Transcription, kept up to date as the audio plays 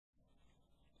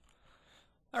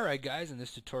Alright guys, in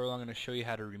this tutorial I'm going to show you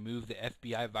how to remove the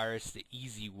FBI virus the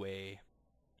easy way.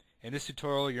 In this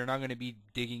tutorial you're not going to be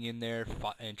digging in there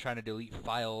and trying to delete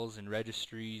files and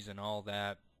registries and all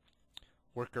that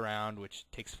workaround, which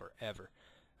takes forever.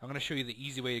 I'm going to show you the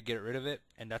easy way to get rid of it,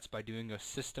 and that's by doing a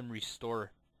system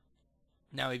restore.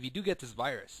 Now if you do get this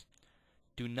virus,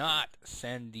 do not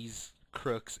send these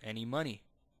crooks any money.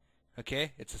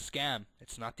 Okay? It's a scam.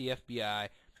 It's not the FBI.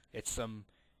 It's some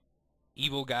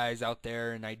evil guys out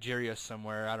there in Nigeria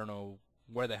somewhere. I don't know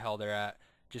where the hell they're at,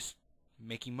 just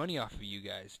making money off of you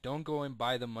guys. Don't go and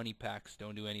buy the money packs.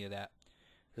 Don't do any of that.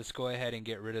 Let's go ahead and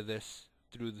get rid of this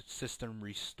through the system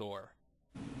restore.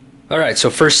 Alright, so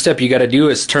first step you got to do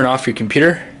is turn off your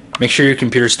computer. Make sure your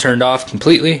computer's turned off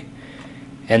completely,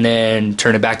 and then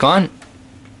turn it back on.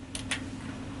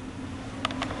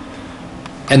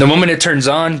 And the moment it turns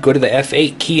on, go to the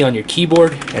F8 key on your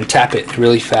keyboard and tap it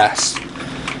really fast.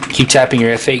 Keep tapping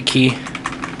your F8 key.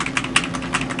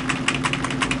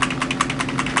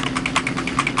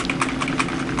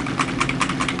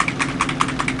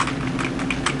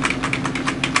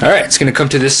 Alright, it's going to come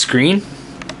to this screen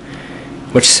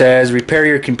which says repair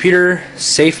your computer,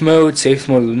 safe mode with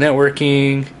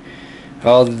networking,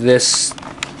 all this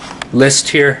list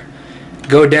here.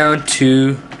 Go down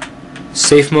to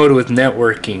safe mode with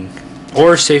networking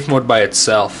or safe mode by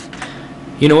itself.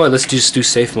 You know what, let's just do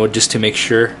safe mode just to make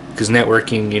sure, because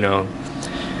networking, you know,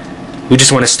 we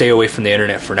just want to stay away from the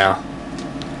internet for now.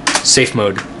 Safe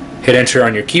mode. Hit enter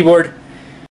on your keyboard.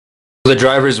 The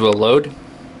drivers will load.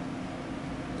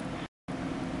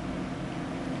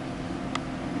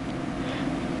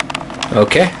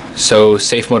 Okay, so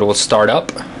safe mode will start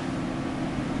up.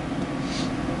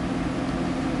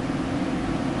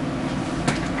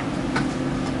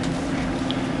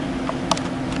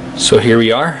 So here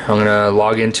we are. I'm going to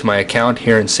log into my account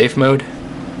here in safe mode.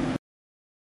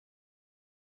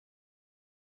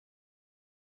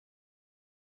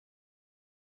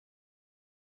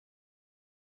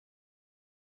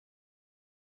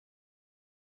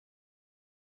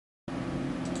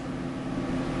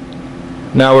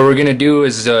 Now what we're going to do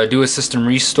is do a system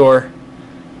restore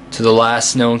to the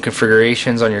last known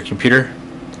configurations on your computer.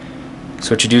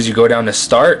 So what you do is you go down to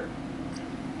Start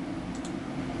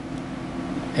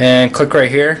and click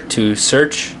right here to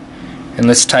search, and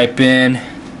let's type in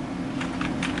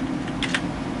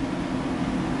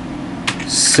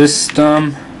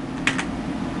system,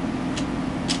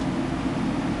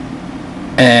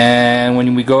 and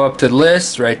when we go up to the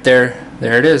list right there,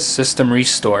 there it is, system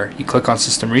restore. You click on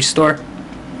system restore,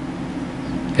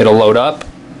 it'll load up,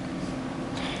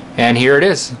 and here it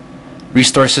is.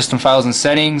 Restore system files and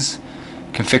settings,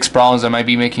 can fix problems that might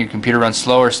be making your computer run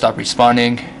slow or stop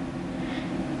responding.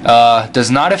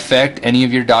 Does not affect any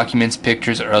of your documents,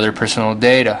 pictures, or other personal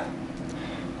data.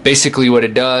 Basically what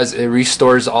it does, it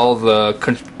restores all the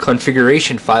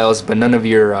configuration files, but none of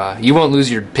your, you won't lose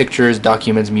your pictures,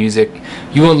 documents, music.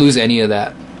 You won't lose any of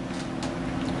that.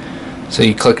 So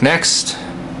you click next.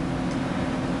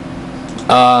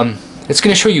 It's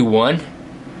going to show you one.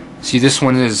 See, this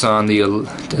one is on the,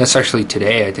 that's actually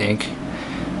today, I think.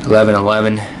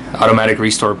 11/11, automatic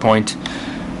restore point.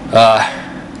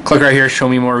 Click right here, show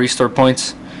me more restore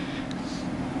points.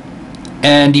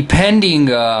 And depending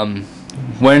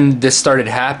when this started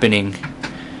happening,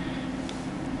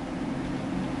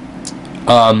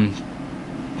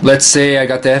 let's say I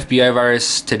got the FBI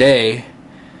virus today.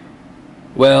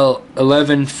 Well,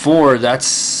 11/4,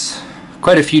 that's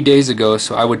quite a few days ago,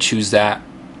 so I would choose that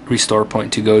restore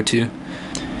point to go to.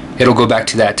 It'll go back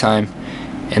to that time,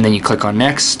 and then you click on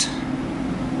next,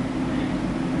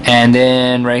 and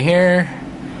then right here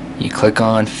you click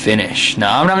on finish.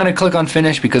 Now I'm not going to click on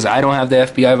finish because I don't have the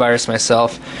FBI virus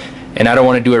myself, and I don't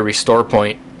want to do a restore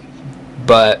point.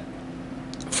 But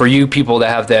for you people that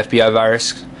have the FBI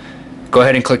virus, go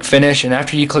ahead and click finish, and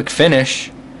after you click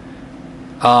finish,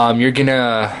 you're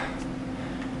gonna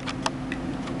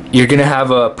have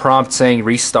a prompt saying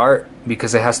restart,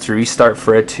 because it has to restart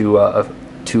for it to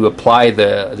apply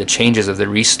the changes of the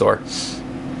restore.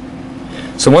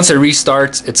 So once it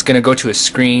restarts, it's gonna go to a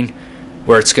screen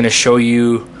where it's gonna show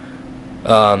you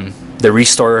the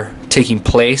restore taking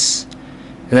place,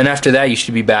 and then after that you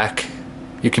should be back.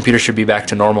 Your computer should be back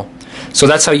to normal. So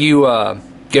that's how you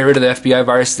get rid of the FBI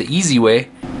virus the easy way.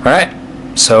 Alright,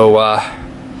 so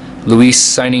Luis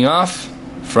signing off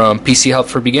from PC Help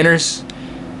for Beginners,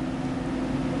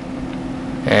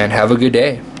 and have a good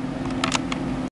day.